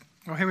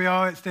Well, here we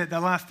are. It's the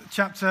last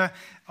chapter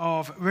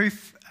of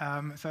Ruth.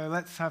 So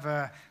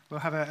we'll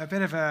have a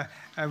bit of a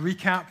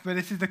recap. But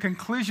this is the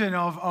conclusion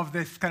of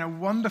this kind of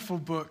wonderful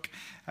book,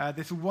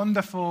 this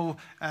wonderful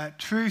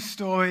true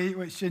story,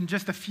 which in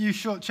just a few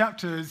short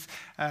chapters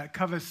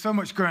covers so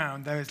much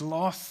ground. There is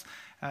loss,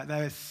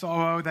 there is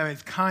sorrow, there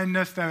is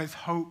kindness, there is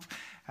hope,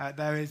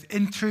 there is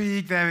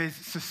intrigue, there is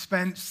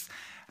suspense.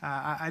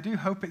 I do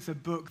hope it's a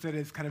book that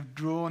has kind of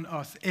drawn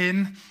us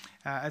in.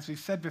 As we've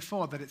said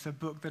before, that it's a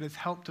book that has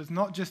helped us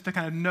not just to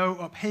kind of know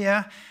up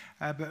here,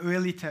 but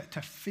really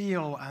to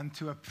feel and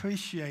to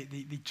appreciate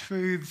the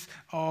truths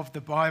of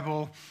the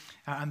Bible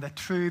and the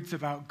truths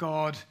about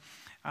God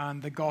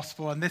and the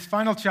gospel. And this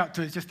final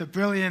chapter is just a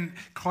brilliant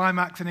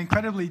climax, an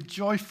incredibly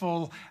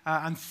joyful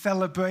and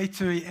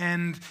celebratory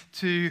end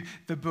to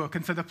the book.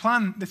 And so the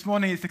plan this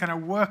morning is to kind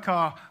of work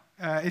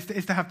is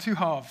to have two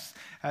halves.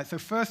 So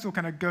first we'll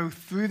kind of go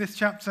through this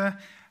chapter,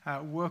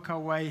 work our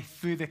way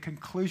through the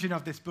conclusion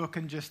of this book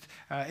and just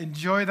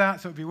enjoy that.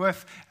 So it'd be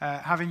worth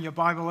having your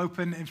Bible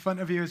open in front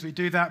of you as we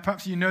do that.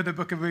 Perhaps you know the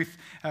book of Ruth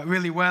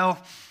really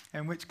well,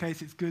 in which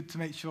case it's good to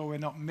make sure we're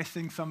not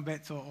missing some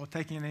bits or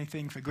taking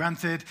anything for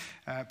granted.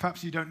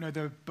 Perhaps you don't know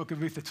the book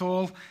of Ruth at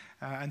all,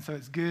 and so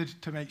it's good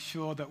to make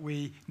sure that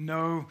we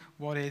know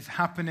what is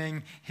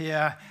happening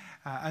here.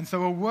 And so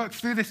we'll work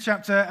through this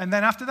chapter, and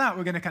then after that,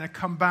 we're going to kind of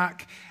come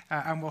back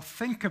and we'll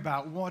think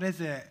about what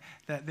is it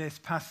that this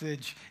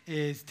passage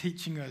is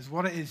teaching us,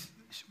 what it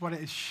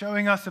is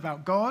showing us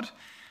about God.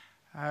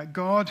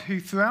 God, who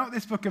throughout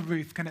this book of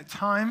Ruth can at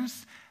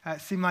times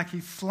seem like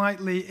he's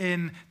slightly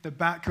in the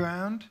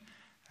background,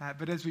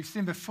 but as we've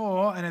seen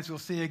before, and as we'll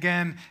see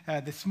again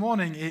this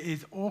morning, it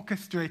is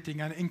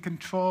orchestrating and in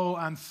control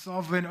and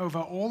sovereign over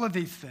all of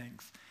these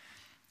things.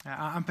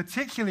 And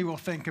particularly we'll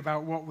think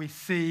about what we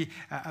see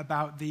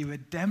about the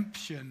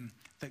redemption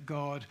that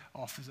God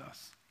offers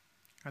us.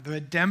 The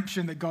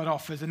redemption that God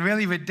offers. And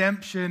really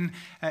redemption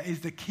is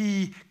the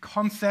key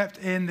concept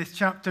in this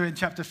chapter, in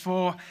chapter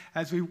 4.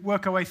 As we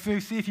work our way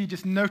through, see if you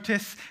just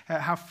notice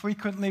how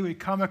frequently we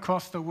come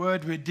across the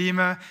word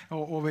redeemer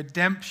or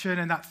redemption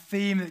and that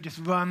theme that just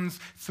runs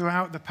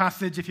throughout the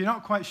passage. If you're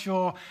not quite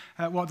sure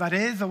what that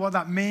is or what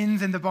that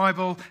means in the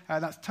Bible,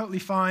 that's totally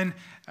fine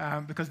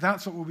because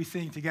that's what we'll be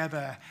seeing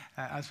together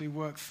as we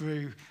work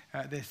through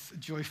this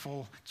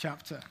joyful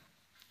chapter.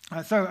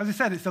 So, as I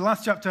said, it's the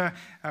last chapter.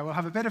 We'll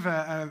have a bit of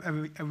a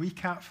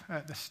recap,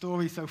 the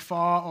story so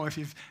far, or if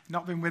you've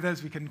not been with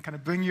us, we can kind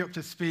of bring you up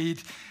to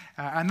speed.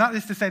 And that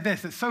is to say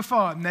this, that so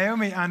far,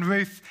 Naomi and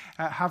Ruth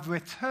have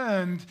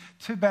returned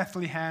to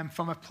Bethlehem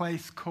from a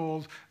place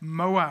called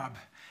Moab.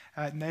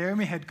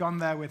 Naomi had gone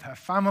there with her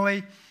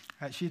family.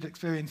 She'd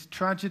experienced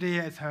tragedy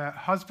as her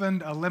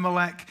husband,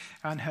 Elimelech,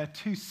 and her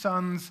two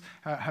sons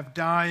have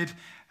died.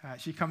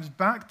 She comes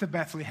back to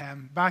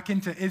Bethlehem, back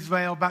into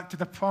Israel, back to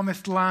the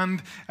promised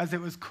land, as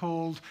it was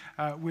called,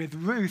 with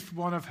Ruth,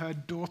 one of her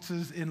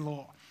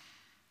daughters-in-law.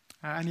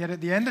 And yet at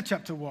the end of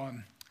chapter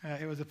 1,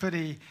 it was a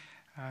pretty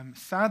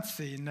sad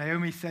scene.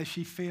 Naomi says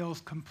she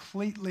feels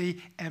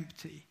completely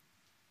empty.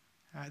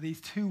 These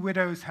two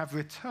widows have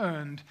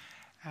returned,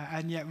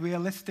 and yet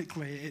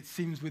realistically, it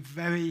seems with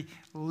very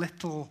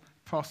little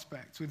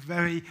prospects, with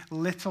very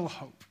little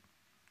hope.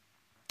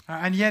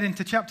 And yet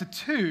into chapter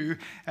 2,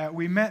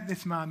 we met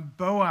this man,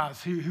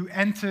 Boaz, who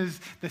enters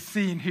the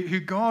scene, who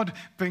God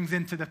brings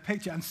into the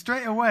picture. And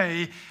straight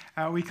away,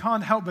 we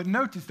can't help but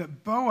notice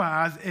that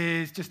Boaz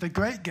is just a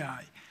great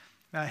guy.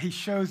 He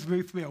shows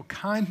Ruth real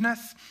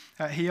kindness.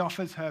 He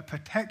offers her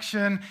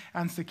protection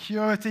and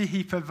security.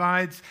 He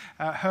provides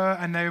her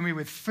and Naomi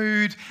with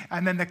food.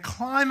 And then the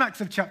climax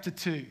of chapter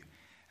 2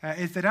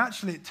 is that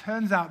actually it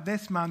turns out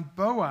this man,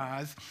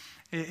 Boaz,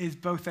 is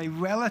both a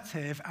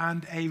relative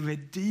and a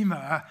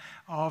redeemer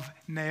of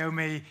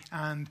Naomi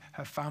and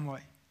her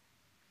family.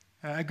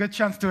 A good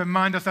chance to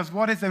remind ourselves,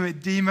 what is a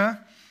redeemer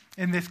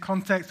in this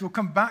context? We'll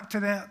come back to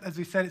that. As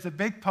we said, it's a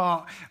big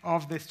part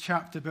of this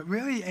chapter. But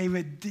really, a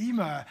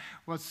redeemer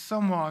was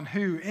someone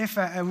who, if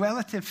a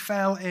relative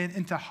fell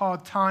into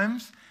hard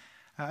times,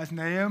 as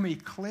Naomi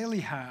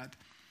clearly had,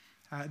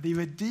 the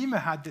Redeemer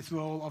had this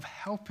role of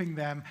helping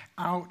them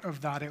out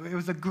of that. It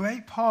was a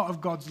great part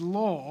of God's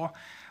law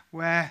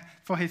where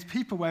for his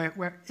people,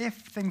 where if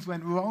things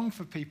went wrong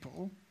for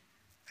people,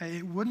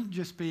 it wouldn't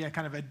just be a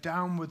kind of a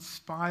downward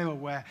spiral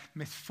where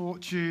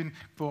misfortune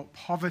brought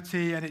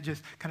poverty and it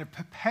just kind of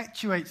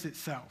perpetuates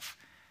itself.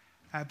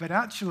 But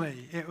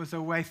actually, it was a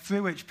way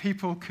through which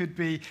people could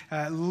be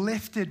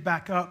lifted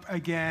back up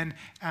again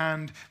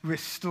and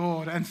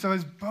restored. And so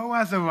as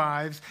Boaz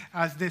arrives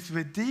as this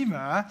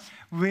redeemer,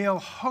 real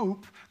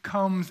hope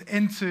comes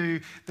into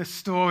the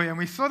story. And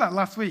we saw that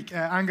last week.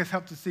 Angus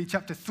helped us see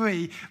chapter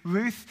 3,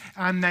 Ruth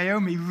and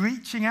Naomi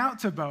reaching out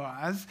to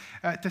Boaz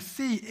to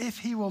see if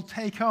he will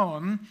take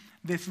on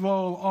this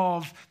role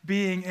of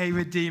being a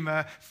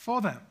redeemer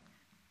for them.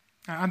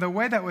 And the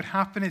way that would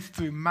happen is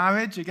through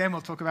marriage. Again,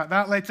 we'll talk about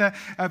that later.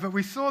 But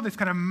we saw this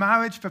kind of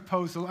marriage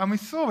proposal, and we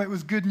saw it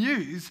was good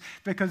news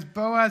because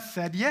Boaz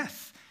said,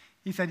 yes,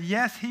 He said,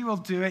 yes, he will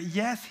do it.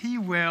 Yes, he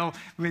will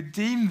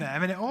redeem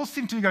them. And it all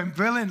seemed to be going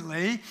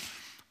brilliantly.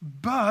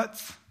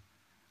 But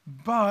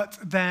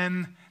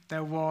then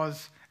there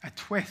was a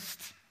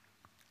twist.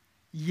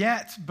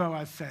 Yet,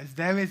 Boaz says,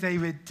 there is a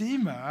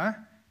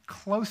redeemer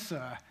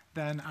closer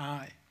than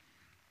I.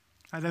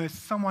 There is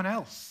someone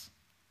else.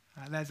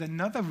 There's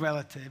another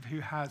relative who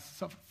has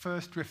sort of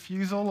first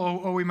refusal,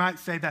 or we might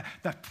say that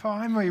the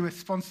primary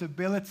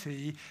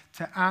responsibility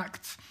to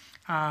act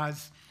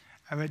as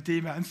a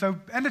redeemer. And so,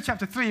 end of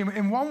chapter 3,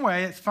 in one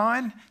way, it's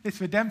fine. This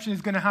redemption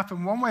is going to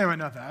happen one way or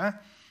another.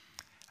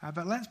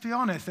 But let's be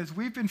honest, as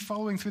we've been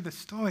following through the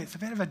story, it's a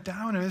bit of a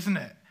downer, isn't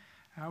it?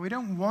 We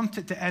don't want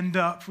it to end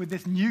up with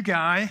this new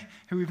guy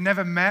who we've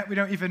never met. We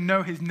don't even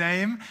know his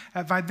name.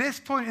 By this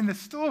point in the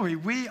story,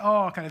 we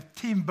are kind of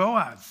Team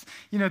Boaz.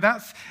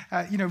 That's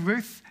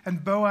Ruth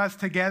and Boaz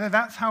together.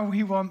 That's how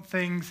we want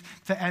things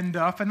to end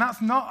up. And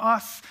that's not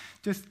us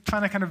just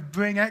trying to kind of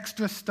bring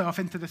extra stuff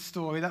into the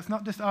story. That's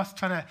not just us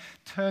trying to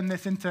turn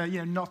this into,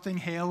 Notting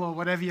Hill or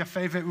whatever your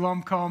favorite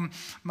rom-com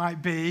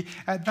might be.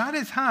 That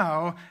is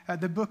how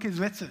the book is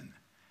written.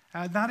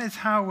 That is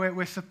how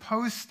we're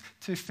supposed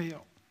to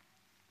feel.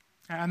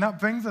 And that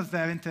brings us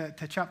there into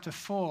chapter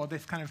 4,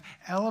 this kind of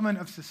element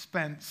of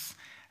suspense.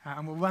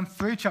 And we'll run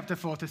through chapter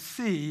 4 to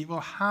see, well,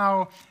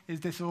 how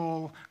is this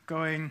all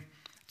going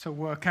to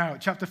work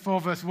out? Chapter 4,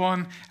 verse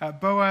 1,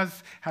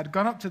 Boaz had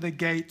gone up to the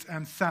gate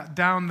and sat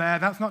down there.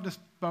 That's not just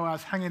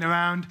Boaz hanging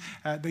around.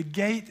 The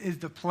gate is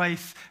the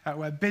place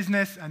where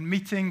business and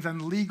meetings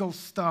and legal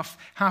stuff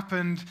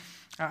happened.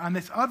 And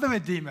this other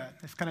redeemer,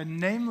 this kind of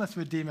nameless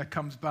redeemer,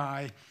 comes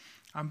by.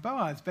 And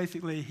Boaz,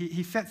 basically,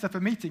 he sets up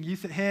a meeting. You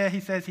sit here, he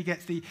says he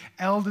gets the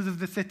elders of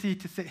the city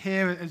to sit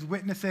here as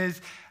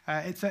witnesses.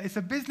 It's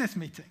a business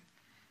meeting.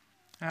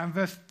 And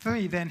verse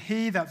 3, then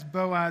he, that's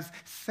Boaz,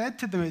 said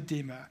to the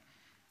Redeemer,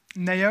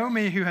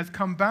 Naomi, who has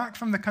come back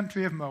from the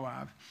country of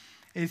Moab,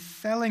 is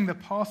selling the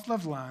parcel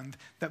of land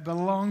that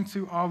belonged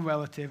to our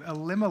relative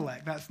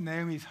Elimelech. That's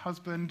Naomi's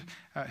husband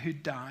who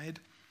died.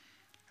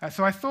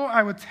 So I thought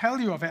I would tell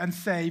you of it and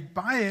say,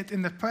 buy it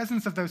in the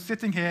presence of those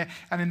sitting here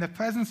and in the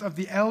presence of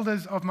the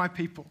elders of my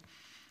people.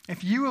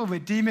 If you will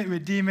redeem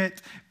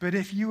it, but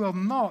if you will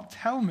not,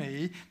 tell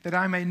me that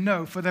I may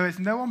know, for there is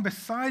no one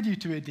beside you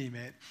to redeem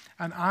it,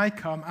 and I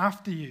come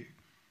after you.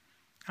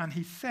 And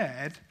he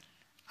said,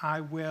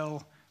 I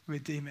will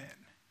redeem it.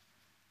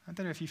 I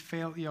don't know if you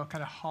feel your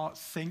kind of heart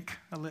sink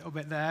a little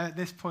bit there. At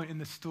this point in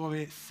the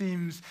story, it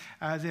seems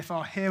as if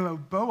our hero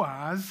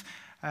Boaz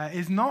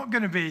is not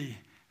going to be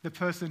the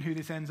person who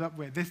this ends up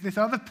with. This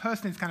other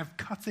person is kind of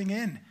cutting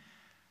in.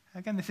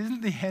 Again, this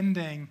isn't the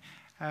ending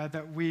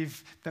that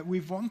we've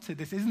wanted.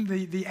 This isn't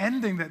the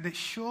ending that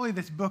surely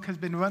this book has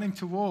been running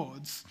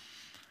towards.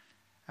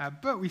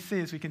 But we see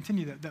as we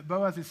continue that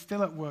Boaz is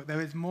still at work.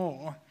 There is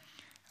more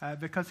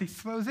because he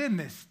throws in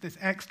this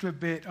extra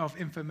bit of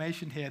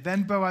information here.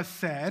 Then Boaz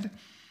said,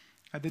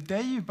 the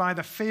day you buy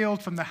the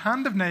field from the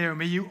hand of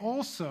Naomi, you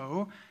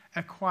also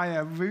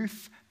acquire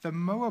Ruth the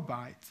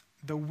Moabite,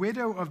 the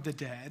widow of the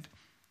dead,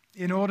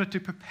 in order to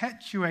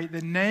perpetuate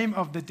the name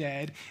of the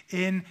dead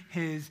in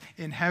his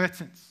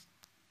inheritance.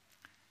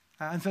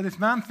 And so this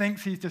man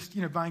thinks he's just,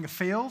 buying a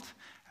field,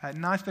 a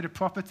nice bit of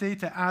property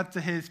to add to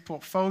his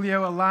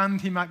portfolio, a land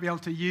he might be able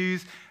to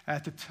use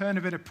to turn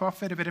a bit of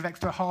profit, a bit of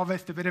extra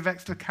harvest, a bit of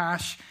extra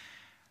cash.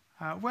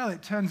 Well,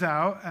 it turns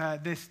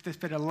out this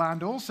bit of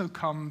land also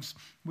comes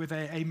with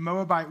a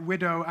Moabite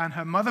widow and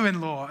her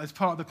mother-in-law as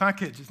part of the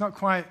package. It's not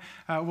quite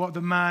what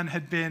the man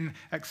had been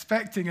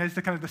expecting as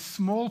the kind of the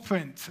small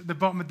print at the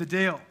bottom of the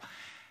deal.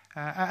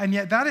 And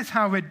yet that is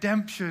how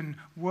redemption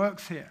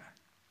works here.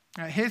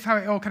 Here's how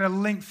it all kind of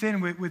links in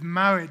with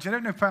marriage. I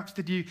don't know, perhaps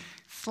did you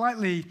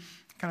slightly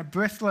kind of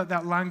bristle at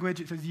that language?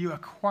 It says you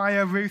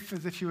acquire Ruth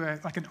as if you were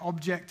like an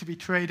object to be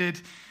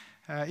traded.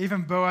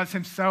 Even Boaz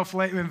himself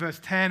later in verse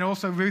 10,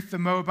 also Ruth the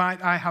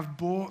Moabite I have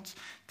bought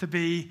to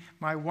be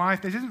my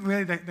wife. This isn't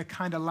really the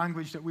kind of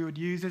language that we would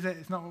use, is it?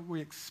 It's not what we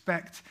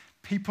expect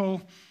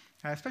people,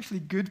 especially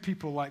good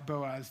people like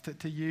Boaz,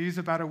 to use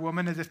about a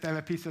woman as if they're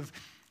a piece of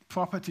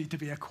property to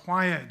be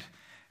acquired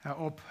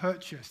or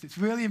purchased. It's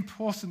really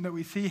important that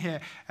we see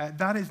here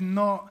that is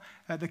not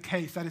the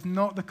case. That is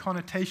not the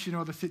connotation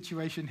or the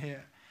situation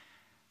here.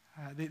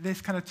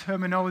 This kind of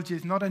terminology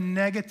is not a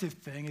negative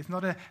thing. It's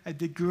not a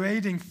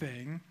degrading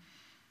thing.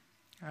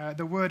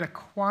 The word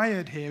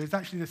acquired here is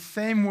actually the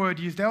same word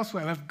used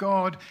elsewhere of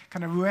God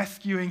kind of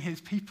rescuing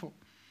his people.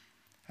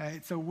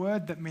 It's a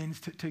word that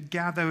means to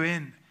gather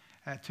in,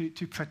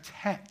 to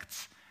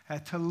protect,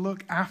 to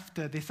look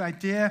after. This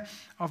idea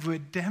of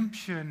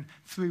redemption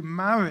through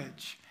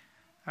marriage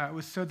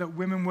was so that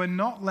women were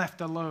not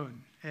left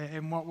alone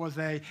in what was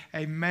a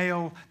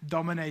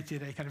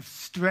male-dominated, a kind of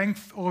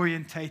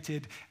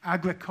strength-orientated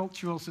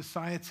agricultural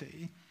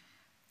society,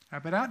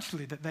 but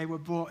actually that they were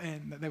brought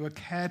in, that they were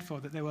cared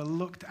for, that they were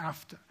looked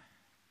after.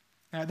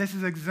 This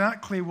is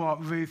exactly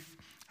what Ruth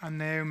and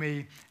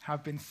Naomi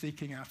have been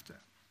seeking after.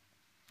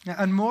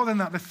 And more than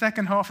that, the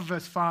second half of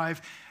verse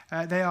 5,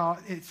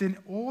 it's in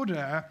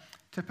order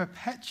to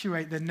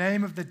perpetuate the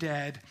name of the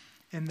dead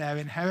in their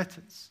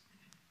inheritance.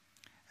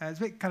 It's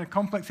a bit kind of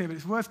complex here, but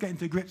it's worth getting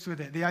to grips with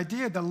it. The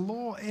idea, the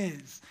law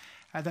is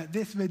that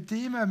this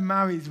Redeemer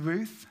marries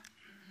Ruth,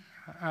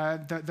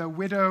 the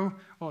widow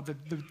or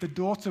the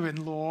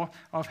daughter-in-law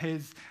of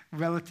his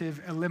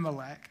relative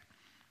Elimelech.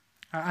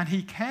 And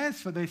he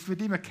cares for this,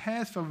 Redeemer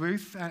cares for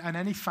Ruth and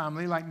any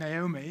family like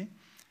Naomi.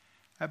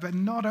 But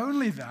not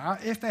only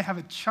that, if they have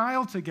a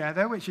child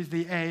together, which is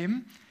the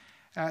aim,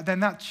 then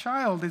that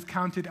child is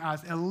counted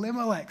as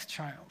Elimelech's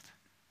child.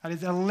 That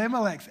is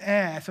Elimelech's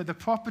heir, so the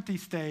property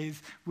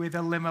stays with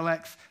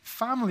Elimelech's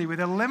family,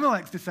 with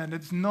Elimelech's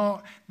descendants,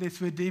 not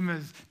this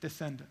Redeemer's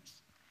descendants.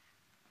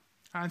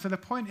 And so the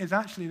point is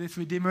actually this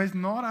Redeemer is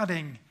not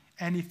adding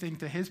anything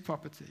to his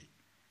property.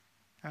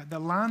 The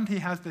land he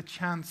has the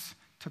chance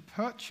to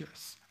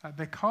purchase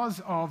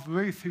because of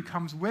Ruth, who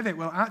comes with it,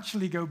 will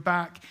actually go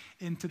back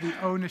into the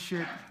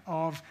ownership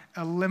of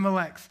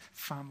Elimelech's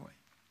family.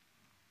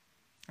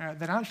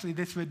 That actually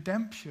this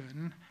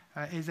redemption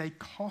is a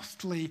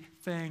costly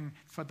thing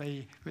for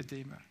the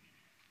Redeemer.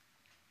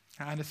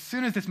 And as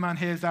soon as this man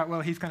hears that,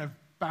 well, he's kind of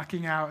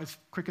backing out as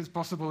quick as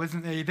possible,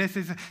 isn't he? This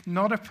is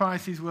not a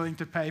price he's willing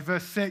to pay.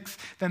 Verse 6,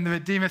 then the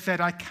Redeemer said,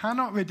 I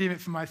cannot redeem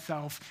it for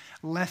myself,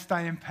 lest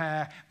I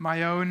impair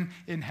my own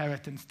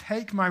inheritance.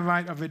 Take my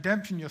right of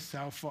redemption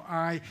yourself, for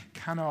I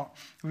cannot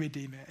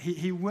redeem it.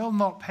 He will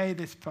not pay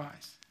this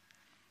price.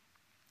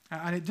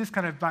 And it just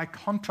kind of, by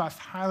contrast,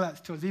 highlights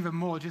to us even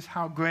more just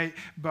how great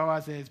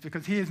Boaz is,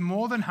 because he is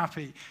more than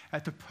happy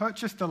to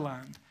purchase the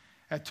land,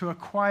 to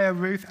acquire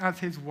Ruth as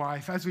his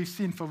wife, as we've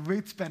seen, for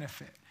Ruth's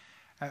benefit,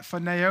 for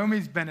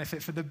Naomi's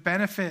benefit, for the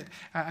benefit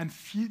and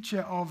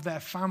future of their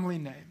family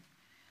name.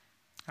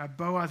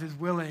 Boaz is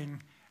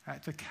willing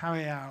to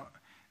carry out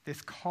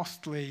this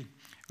costly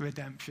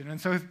redemption. And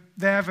so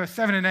there, verse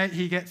 7 and 8,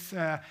 he gets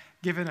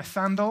given a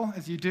sandal,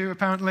 as you do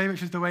apparently,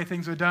 which is the way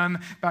things were done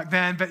back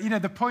then. But,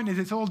 the point is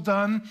it's all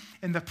done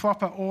in the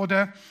proper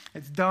order.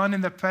 It's done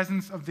in the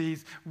presence of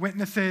these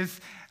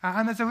witnesses.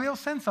 And there's a real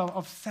sense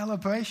of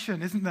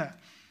celebration, isn't there?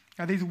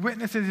 These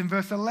witnesses in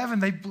verse 11,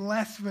 they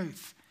bless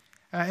Ruth.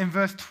 In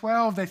verse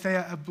 12, they say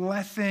a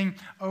blessing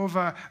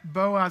over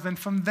Boaz. And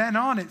from then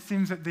on, it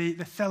seems that the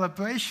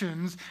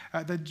celebrations,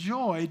 the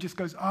joy just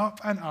goes up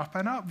and up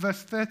and up.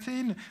 Verse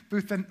 13,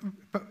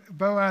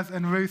 Boaz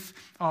and Ruth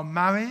are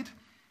married.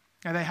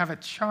 And they have a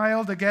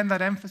child. Again,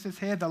 that emphasis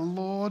here, the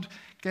Lord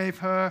gave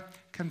her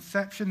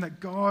conception, that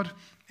God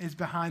is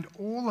behind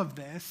all of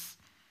this.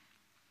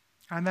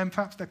 And then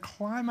perhaps the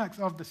climax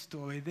of the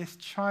story, this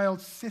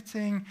child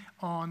sitting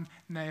on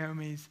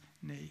Naomi's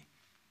knee.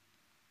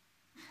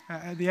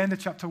 At the end of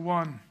chapter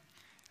 1,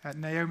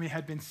 Naomi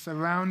had been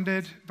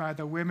surrounded by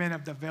the women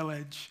of the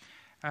village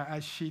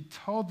as she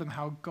told them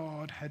how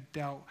God had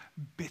dealt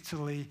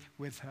bitterly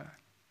with her.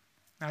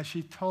 As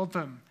she told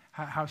them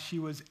how she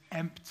was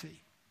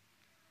empty.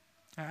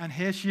 And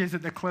here she is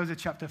at the close of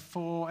chapter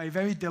 4, a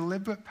very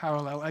deliberate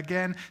parallel,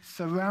 again,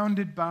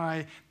 surrounded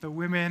by the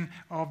women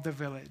of the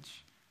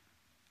village.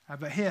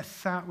 But here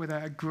sat with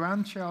a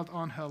grandchild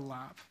on her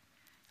lap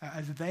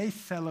as they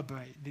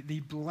celebrate the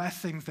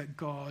blessings that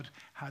God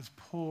has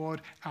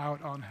poured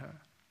out on her.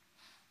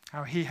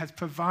 How he has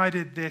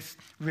provided this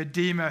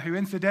Redeemer, who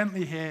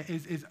incidentally here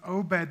is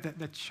Obed,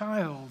 the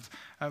child,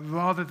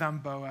 rather than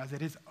Boaz.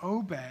 It is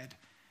Obed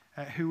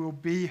who will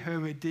be her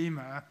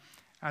Redeemer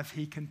as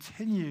he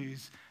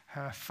continues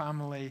her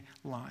family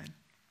line.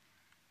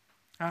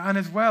 And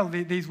as well,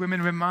 these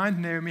women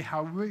remind Naomi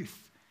how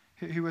Ruth,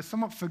 who was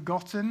somewhat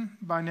forgotten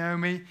by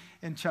Naomi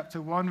in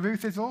chapter 1,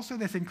 Ruth is also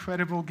this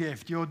incredible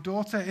gift, your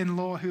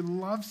daughter-in-law who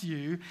loves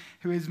you,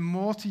 who is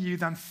more to you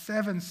than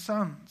 7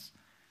 sons.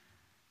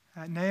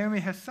 Naomi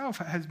herself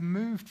has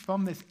moved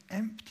from this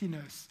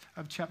emptiness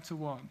of chapter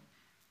 1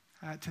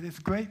 to this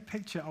great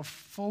picture of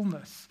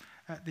fullness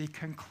at the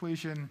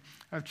conclusion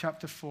of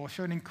chapter 4,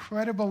 showing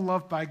incredible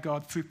love by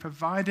God through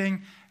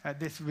providing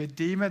this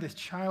Redeemer, this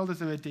child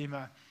as a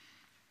Redeemer,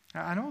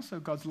 and also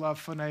God's love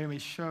for Naomi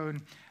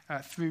shown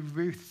through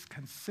Ruth's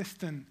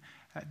consistent,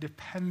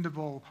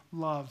 dependable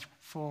love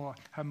for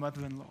her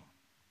mother-in-law.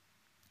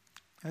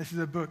 This is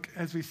a book,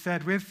 as we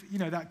said, with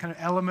that kind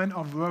of element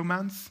of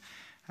romance.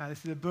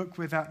 This is a book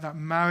with that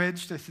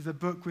marriage. This is a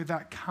book with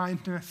that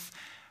kindness.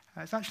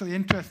 It's actually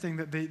interesting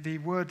that the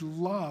word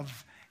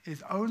love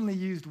is only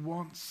used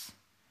once,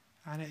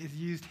 and it is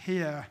used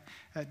here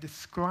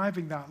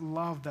describing that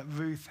love that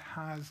Ruth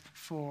has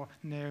for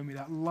Naomi,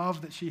 that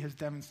love that she has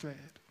demonstrated.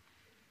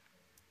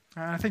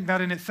 And I think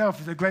that in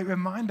itself is a great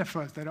reminder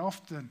for us that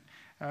often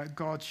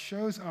God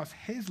shows us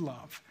his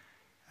love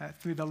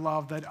through the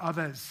love that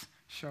others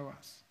show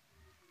us.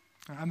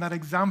 And that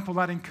example,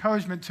 that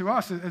encouragement to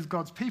us as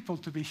God's people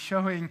to be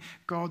showing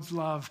God's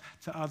love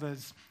to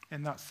others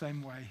in that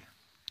same way.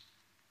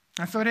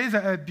 And so it is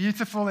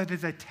it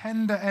is a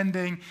tender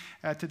ending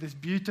to this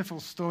beautiful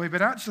story.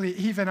 But actually,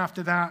 even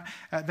after that,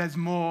 there's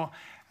more.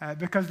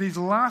 Because these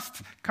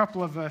last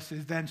couple of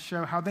verses then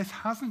show how this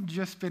hasn't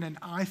just been an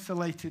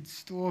isolated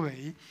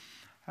story,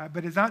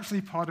 but is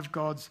actually part of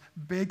God's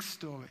big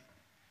story.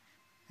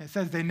 It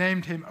says they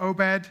named him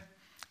Obed,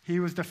 He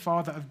was the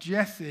father of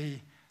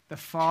Jesse, the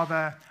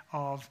father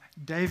of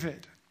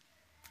David.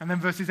 And then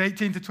verses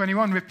 18 to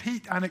 21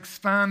 repeat and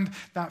expand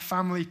that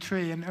family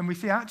tree. And we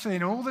see actually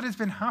in all that has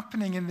been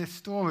happening in this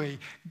story,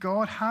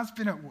 God has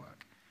been at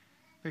work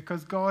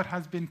because God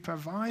has been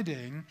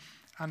providing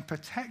and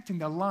protecting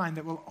the line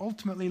that will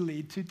ultimately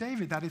lead to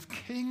David. That is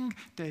King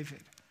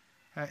David,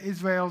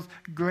 Israel's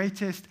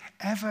greatest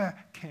ever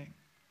king.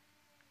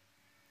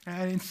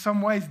 And in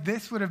some ways,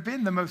 this would have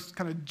been the most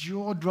kind of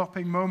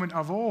jaw-dropping moment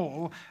of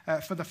all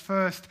for the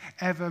first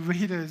ever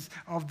readers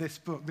of this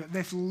book. That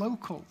this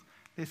local,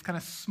 this kind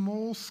of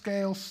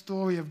small-scale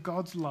story of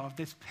God's love,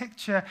 this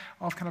picture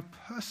of kind of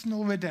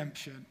personal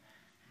redemption,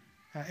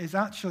 is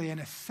actually an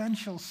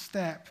essential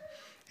step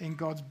in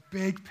God's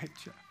big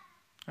picture.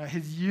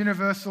 His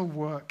universal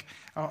work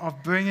of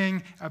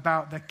bringing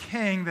about the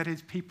king that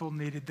his people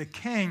needed, the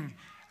king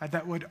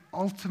that would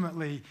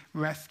ultimately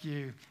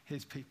rescue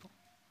his people.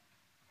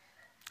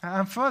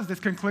 And for us, this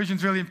conclusion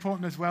is really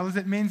important as well, as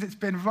it means it's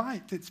been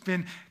right. It's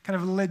been kind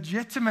of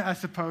legitimate, I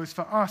suppose,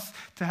 for us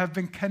to have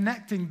been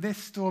connecting this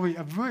story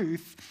of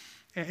Ruth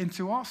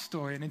into our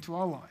story and into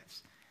our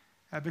lives.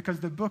 Because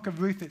the book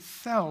of Ruth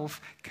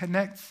itself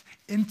connects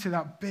into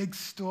that big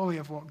story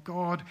of what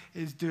God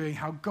is doing,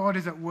 how God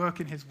is at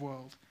work in his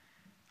world.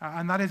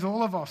 And that is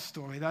all of our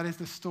story. That is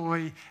the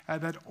story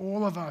that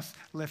all of us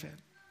live in.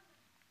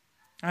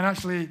 And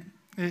actually,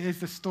 it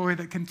is the story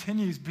that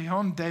continues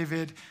beyond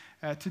David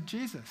to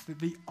Jesus,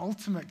 the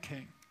ultimate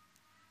king.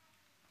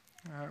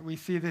 We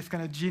see this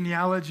kind of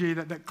genealogy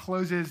that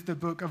closes the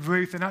book of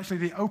Ruth. And actually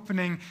the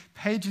opening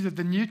pages of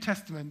the New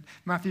Testament,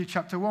 Matthew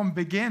chapter 1,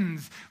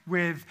 begins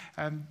with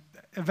a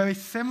very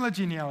similar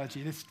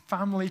genealogy, this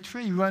family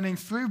tree running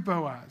through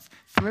Boaz,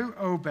 through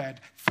Obed,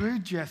 through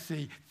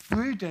Jesse,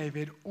 through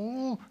David,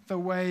 all the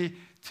way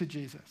to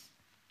Jesus.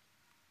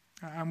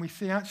 And we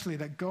see actually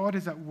that God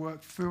is at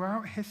work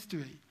throughout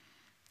history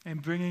in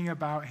bringing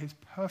about his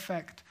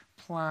perfect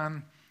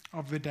plan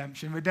of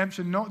redemption.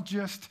 Redemption not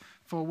just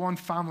for one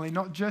family,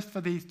 not just for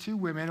these two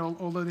women,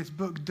 although this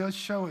book does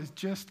show us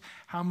just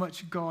how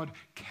much God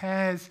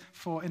cares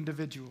for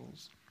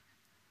individuals,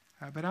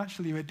 but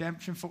actually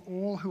redemption for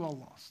all who are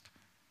lost,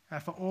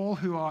 for all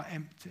who are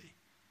empty,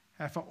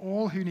 for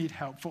all who need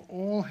help, for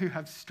all who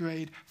have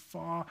strayed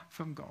far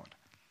from God.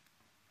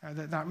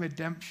 That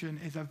redemption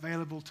is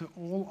available to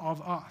all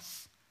of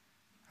us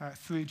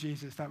through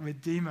Jesus, that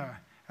Redeemer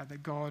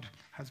that God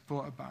has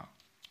brought about.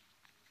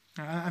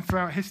 And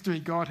throughout history,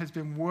 God has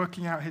been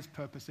working out his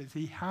purposes.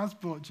 He has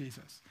brought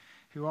Jesus,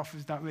 who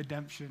offers that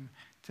redemption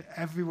to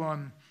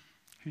everyone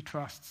who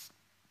trusts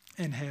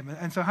in him.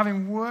 And so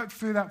having worked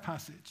through that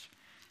passage,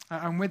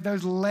 and with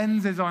those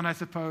lenses on, I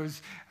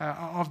suppose,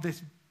 of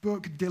this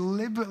book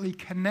deliberately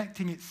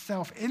connecting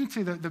itself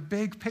into the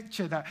big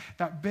picture,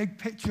 that big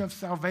picture of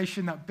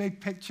salvation, that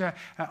big picture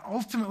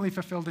ultimately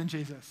fulfilled in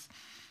Jesus,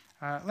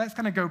 let's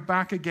kind of go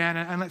back again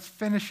and let's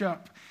finish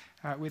up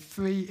with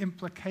three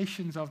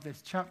implications of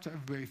this chapter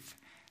of Ruth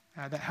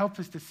that help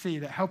us to see,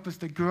 that help us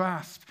to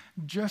grasp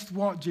just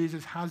what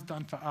Jesus has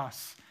done for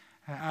us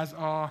as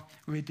our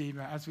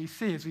Redeemer. As we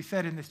see, as we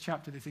said in this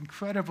chapter, this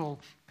incredible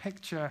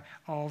picture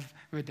of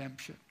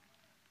redemption.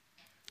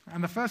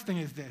 And the first thing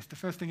is this. The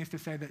first thing is to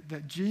say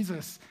that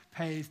Jesus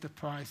pays the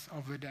price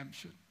of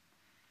redemption.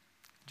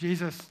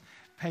 Jesus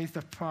pays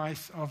the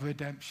price of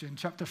redemption.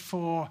 Chapter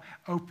 4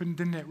 opened,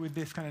 didn't it, with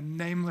this kind of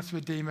nameless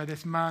redeemer,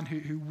 this man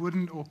who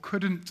wouldn't or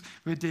couldn't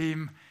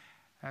redeem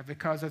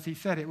because, as he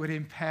said, it would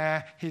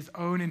impair his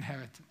own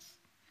inheritance.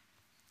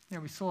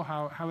 We saw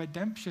how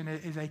redemption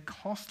is a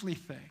costly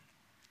thing.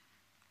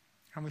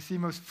 And we see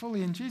most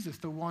fully in Jesus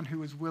the one who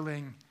was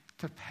willing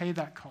to pay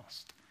that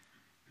cost.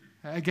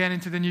 Again,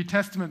 into the New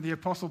Testament, the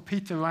Apostle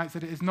Peter writes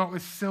that it is not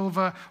with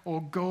silver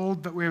or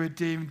gold that we're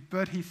redeemed,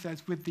 but, he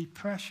says, with the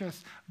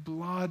precious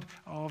blood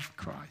of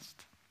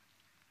Christ.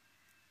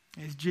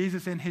 It is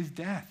Jesus in his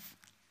death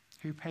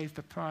who pays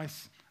the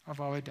price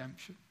of our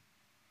redemption.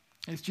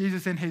 It's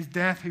Jesus in his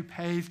death who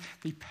pays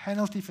the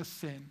penalty for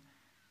sin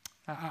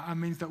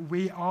and means that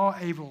we are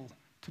able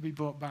to be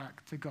brought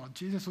back to God.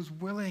 Jesus was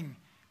willing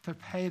to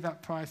pay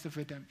that price of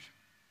redemption.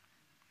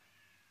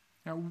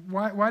 Now,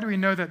 why do we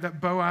know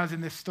that Boaz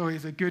in this story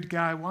is a good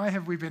guy? Why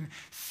have we been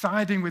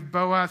siding with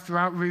Boaz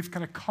throughout Ruth,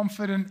 kind of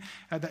confident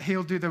that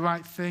he'll do the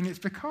right thing? It's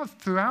because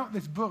throughout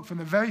this book, from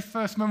the very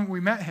first moment we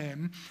met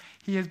him,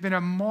 he has been a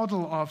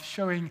model of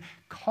showing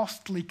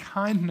costly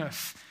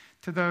kindness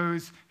to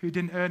those who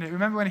didn't earn it.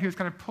 Remember when he was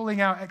kind of pulling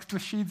out extra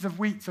sheaves of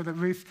wheat so that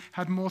Ruth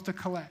had more to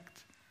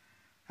collect?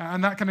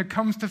 And that kind of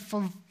comes to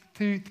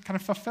kind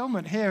of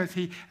fulfillment here as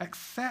he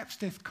accepts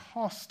this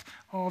cost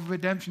of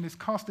redemption, this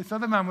cost this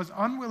other man was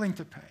unwilling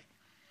to pay.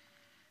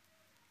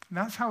 And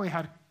that's how we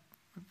had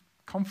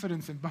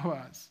confidence in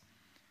Boaz.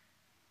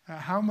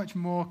 How much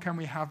more can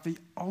we have the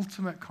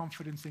ultimate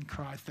confidence in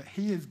Christ, that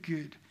he is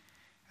good,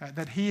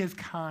 that he is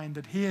kind,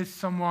 that he is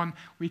someone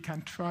we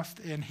can trust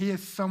in, he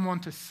is someone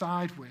to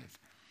side with,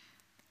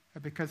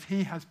 because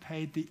he has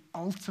paid the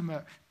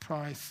ultimate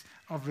price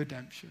of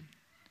redemption.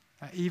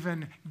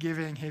 even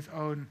giving his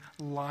own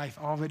life.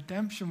 Our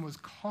redemption was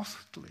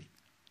costly,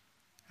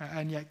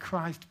 and yet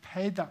Christ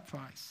paid that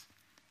price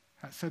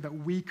so that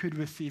we could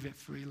receive it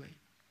freely.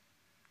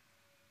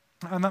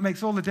 And that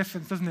makes all the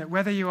difference, doesn't it?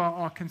 Whether you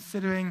are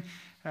considering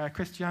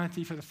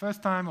Christianity for the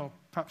first time, or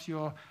perhaps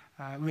you're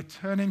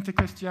returning to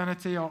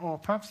Christianity, or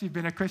perhaps you've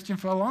been a Christian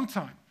for a long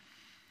time.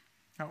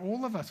 Now,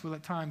 all of us will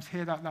at times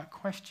hear that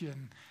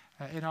question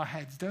in our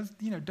heads.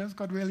 Does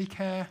God really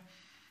care?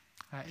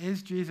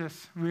 Is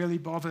Jesus really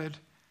bothered?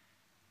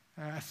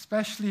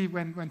 Especially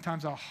when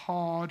times are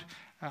hard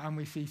and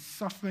we see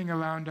suffering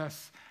around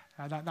us,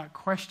 that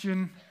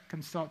question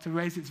can start to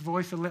raise its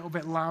voice a little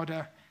bit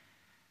louder.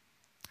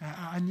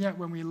 And yet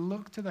when we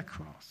look to the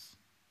cross,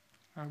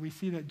 we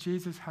see that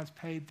Jesus has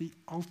paid the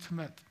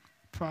ultimate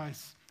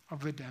price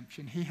of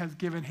redemption. He has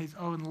given his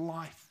own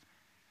life.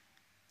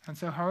 And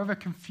so however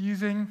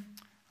confusing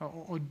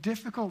or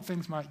difficult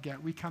things might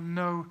get, we can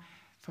know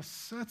for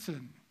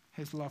certain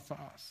his love for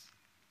us.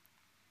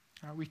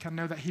 We can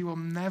know that he will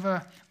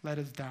never let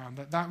us down,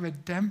 that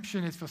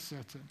redemption is for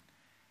certain,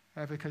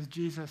 because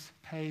Jesus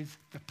pays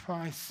the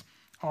price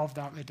of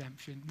that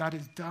redemption. That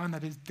is done,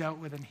 that is dealt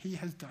with, and he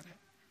has done it.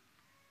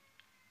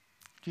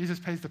 Jesus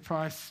pays the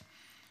price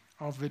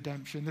of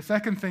redemption. The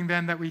second thing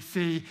then that we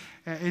see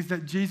is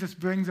that Jesus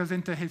brings us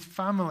into his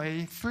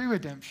family through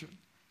redemption.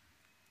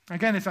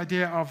 Again, this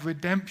idea of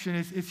redemption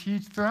is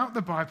huge throughout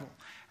the Bible.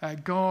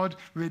 God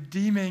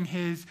redeeming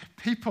his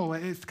people.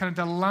 It's kind of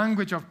the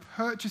language of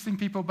purchasing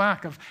people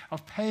back, of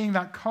paying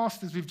that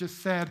cost, as we've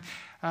just said.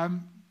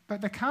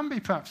 But there can be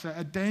perhaps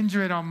a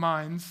danger in our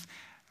minds,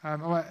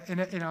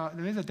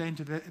 there is a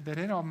danger that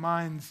in our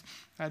minds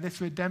this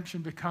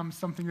redemption becomes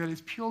something that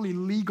is purely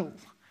legal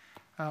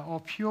or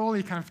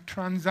purely kind of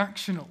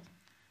transactional.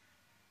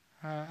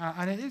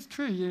 And it is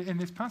true in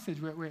this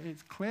passage where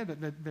it's clear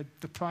that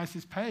the price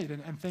is paid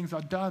and things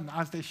are done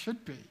as they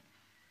should be.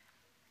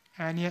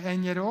 And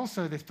yet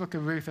also this book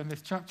of Ruth, and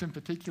this chapter in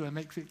particular,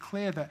 makes it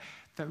clear that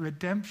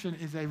redemption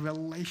is a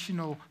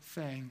relational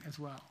thing as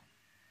well.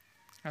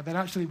 That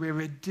actually we're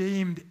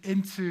redeemed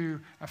into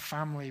a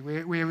family.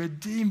 We're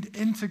redeemed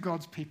into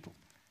God's people.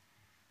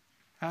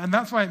 And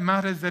that's why it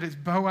matters that it's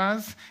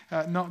Boaz,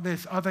 not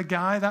this other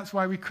guy. That's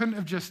why we couldn't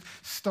have just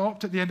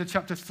stopped at the end of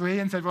chapter 3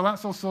 and said, well,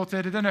 that's all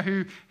sorted. I don't know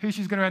who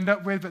she's going to end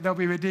up with, but they'll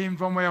be redeemed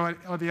one way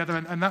or the other,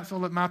 and that's all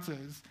that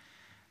matters.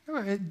 No,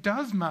 it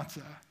does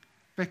matter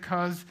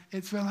because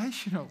it's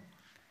relational.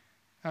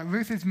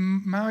 Ruth is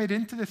married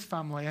into this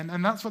family,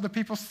 and that's what the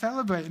people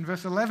celebrate in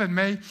verse 11.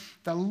 May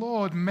the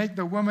Lord make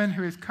the woman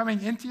who is coming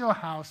into your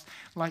house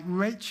like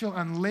Rachel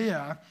and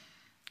Leah,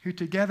 who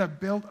together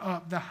built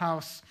up the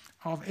house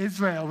of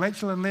Israel.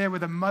 Rachel and Leah were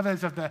the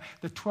mothers of the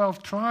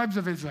 12 tribes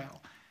of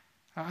Israel.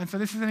 And so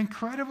this is an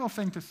incredible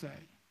thing to say,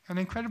 an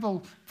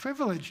incredible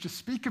privilege to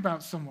speak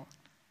about someone.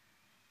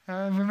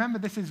 Remember,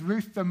 this is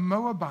Ruth the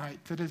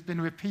Moabite that has been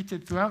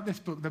repeated throughout this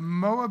book. The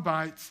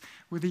Moabites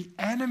were the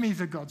enemies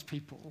of God's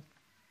people.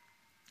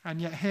 And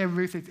yet here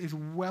Ruth is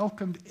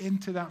welcomed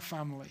into that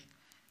family,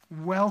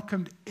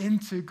 welcomed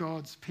into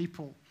God's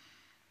people,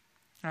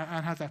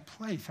 and has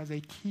a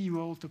key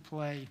role to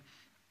play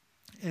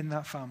in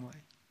that family.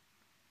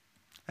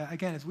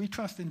 Again, as we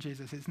trust in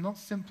Jesus, it's not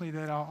simply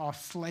that our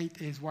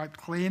slate is wiped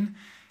clean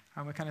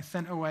and we're kind of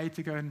sent away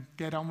to go and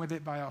get on with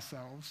it by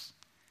ourselves.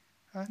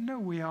 No,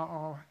 we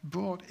are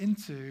brought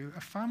into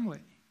a family.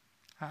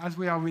 As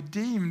we are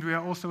redeemed, we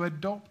are also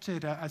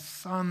adopted as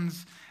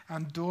sons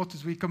and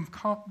daughters. We become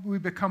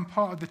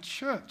part of the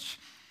church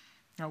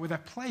with a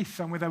place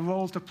and with a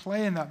role to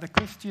play in that. The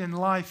Christian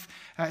life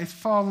is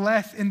far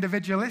less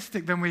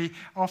individualistic than we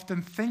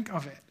often think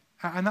of it.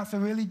 And that's a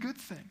really good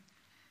thing.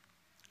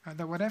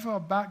 That whatever our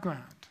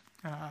background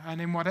and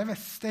in whatever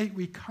state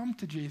we come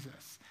to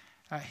Jesus,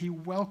 he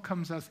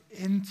welcomes us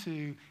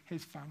into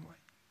his family.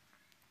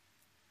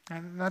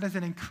 And that is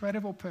an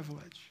incredible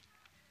privilege.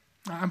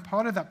 And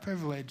part of that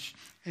privilege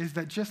is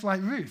that just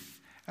like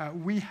Ruth,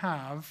 we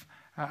have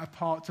a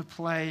part to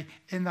play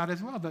in that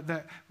as well.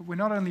 That we're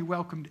not only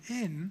welcomed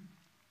in,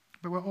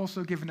 but we're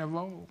also given a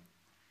role.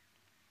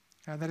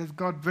 That as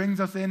God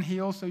brings us in, he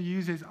also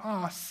uses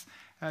us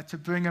to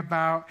bring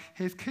about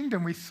his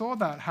kingdom. We saw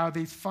that, how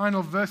these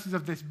final verses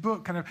of this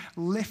book kind of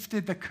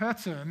lifted the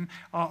curtain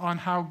on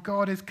how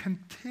God is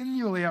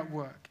continually at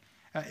work,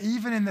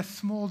 even in the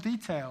small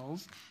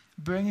details,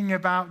 bringing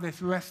about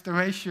this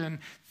restoration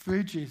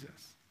through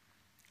Jesus.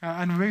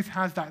 And Ruth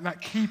has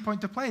that key point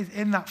to play is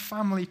in that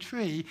family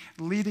tree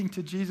leading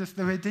to Jesus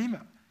the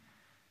Redeemer.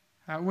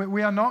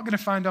 We are not going to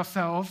find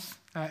ourselves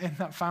in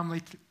that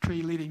family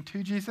tree leading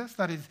to Jesus.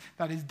 That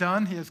is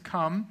done. He has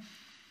come.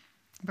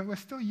 But we're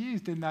still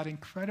used in that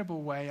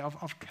incredible way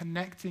of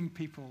connecting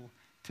people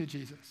to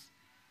Jesus.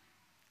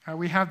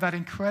 We have that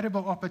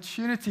incredible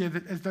opportunity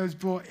as those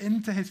brought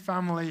into his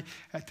family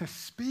to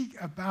speak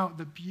about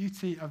the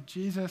beauty of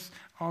Jesus,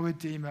 our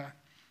Redeemer,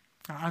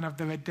 and of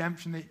the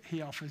redemption that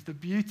he offers. The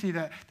beauty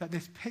that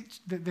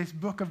this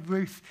book of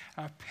Ruth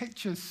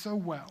pictures so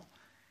well.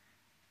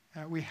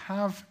 We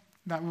have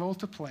that role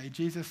to play.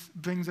 Jesus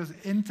brings us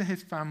into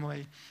his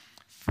family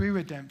through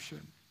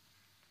redemption.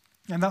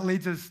 And that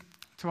leads us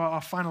to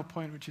our final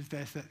point, which is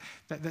this,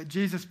 that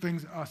Jesus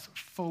brings us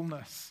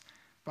fullness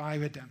by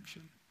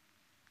redemption.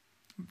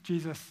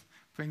 Jesus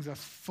brings us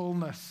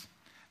fullness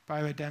by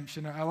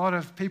redemption. A lot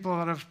of people, a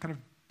lot of kind of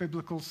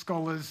biblical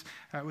scholars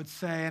would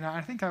say, and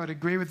I think I would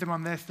agree with them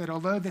on this, that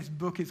although this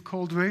book is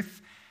called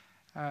Ruth,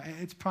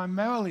 it's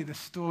primarily the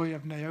story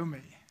of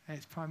Naomi.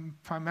 It's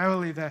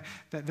primarily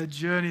the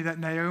journey that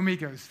Naomi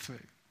goes through.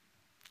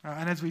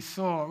 And as we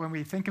saw, when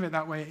we think of it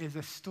that way, it is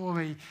a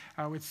story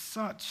with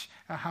such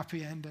a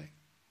happy ending.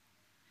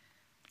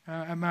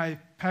 At my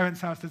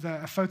parents' house, there's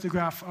a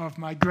photograph of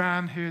my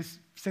gran, who has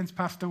since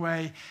passed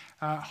away,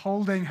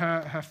 holding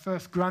her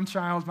first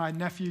grandchild, my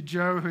nephew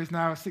Joe, who is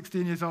now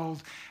 16 years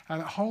old,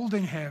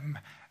 holding him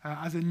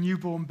as a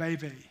newborn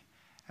baby.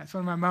 It's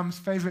one of my mum's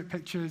favorite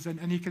pictures,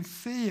 and you can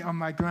see on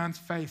my gran's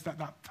face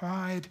that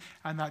pride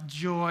and that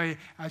joy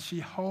as she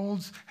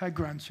holds her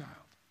grandchild.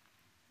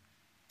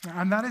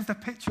 And that is the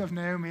picture of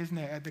Naomi, isn't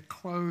it, at the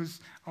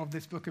close of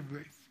this book of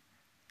Ruth.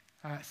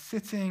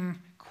 Sitting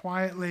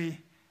quietly,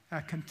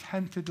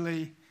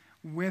 contentedly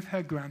with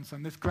her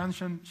grandson, this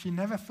grandson she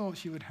never thought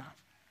she would have.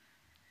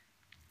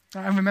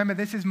 And remember,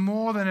 this is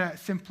more than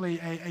simply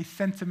a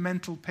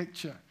sentimental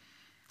picture.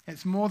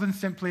 It's more than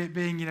simply it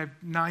being,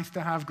 nice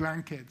to have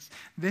grandkids.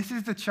 This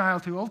is the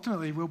child who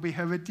ultimately will be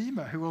her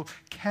redeemer, who will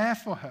care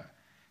for her,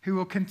 who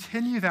will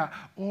continue that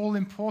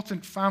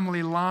all-important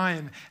family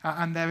line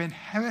and their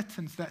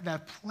inheritance,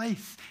 their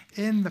place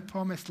in the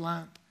promised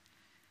land.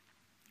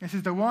 This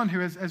is the one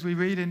who, as we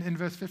read in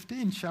verse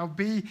 15, shall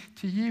be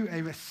to you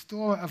a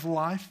restorer of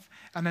life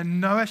and a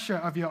nourisher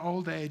of your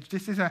old age.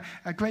 This is a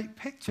great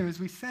picture, as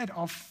we said,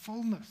 of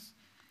fullness.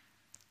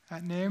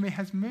 Naomi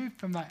has moved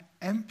from that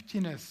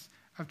emptiness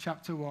of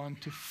chapter 1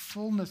 to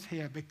fullness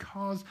here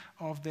because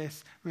of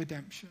this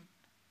redemption.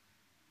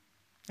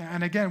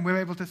 And again, we're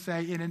able to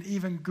say in an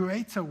even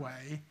greater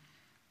way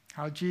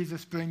how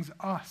Jesus brings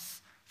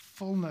us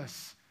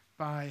fullness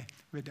by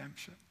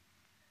redemption.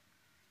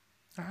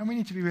 And we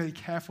need to be really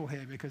careful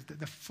here, because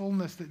the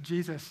fullness that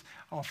Jesus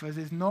offers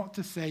is not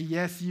to say,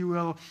 yes, you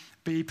will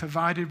be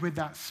provided with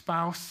that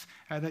spouse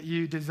that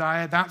you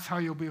desire. That's how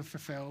you'll be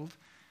fulfilled.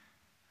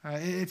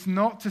 It's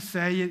not to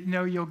say,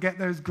 you'll get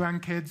those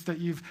grandkids that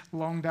you've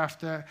longed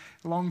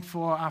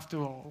for after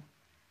all.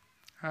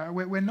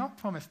 We're not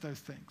promised those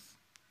things.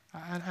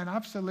 And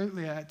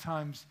absolutely at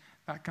times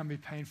that can be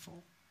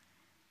painful.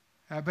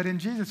 But in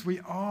Jesus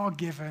we are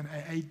given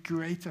a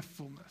greater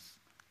fullness.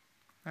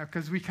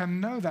 Because we can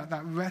know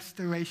that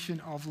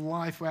restoration of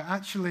life, we're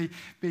actually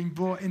being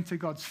brought into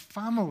God's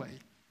family.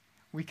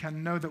 We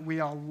can know that we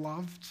are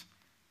loved,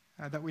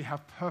 that we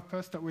have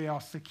purpose, that we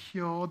are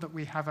secure, that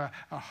we have a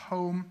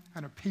home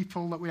and a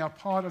people, that we are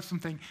part of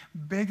something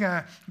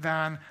bigger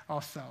than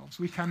ourselves.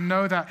 We can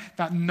know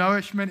that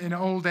nourishment in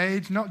old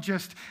age, not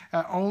just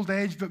old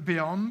age, but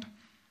beyond,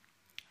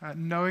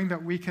 knowing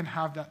that we can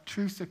have that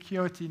true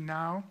security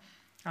now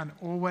and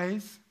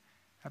always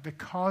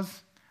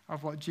because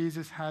of what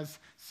Jesus has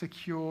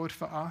secured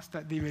for us,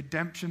 that the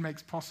redemption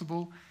makes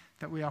possible,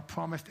 that we are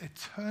promised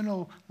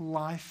eternal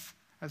life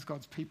as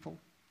God's people.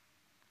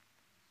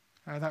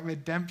 That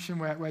redemption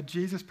where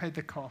Jesus paid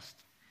the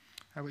cost,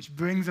 which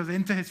brings us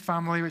into his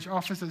family, which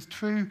offers us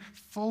true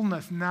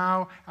fullness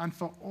now and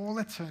for all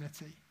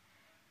eternity.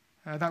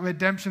 That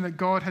redemption that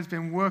God has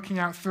been working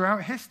out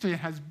throughout history and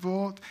has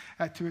brought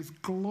to its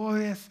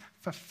glorious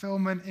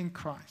fulfillment in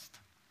Christ.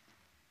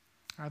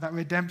 That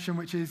redemption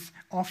which is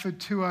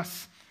offered to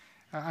us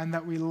and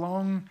that we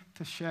long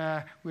to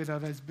share with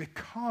others,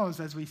 because,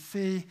 as we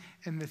see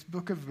in this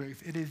book of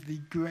Ruth, it is the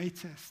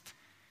greatest,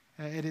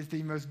 it is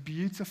the most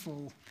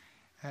beautiful,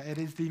 it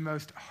is the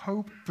most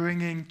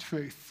hope-bringing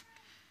truth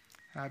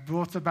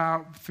brought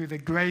about through the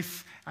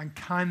grace and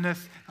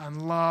kindness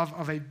and love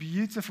of a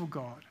beautiful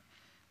God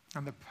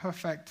and the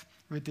perfect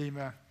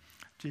Redeemer,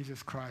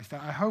 Jesus Christ.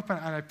 I hope and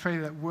I pray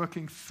that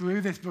working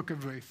through this book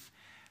of Ruth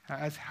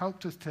has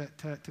helped us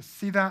to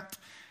see that,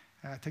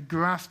 to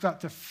grasp that,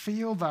 to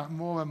feel that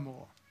more and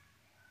more,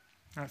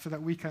 so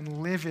that we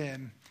can live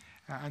in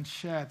and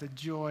share the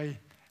joy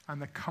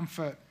and the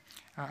comfort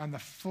and the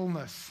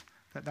fullness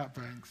that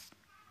brings.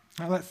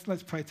 Now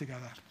let's pray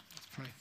together.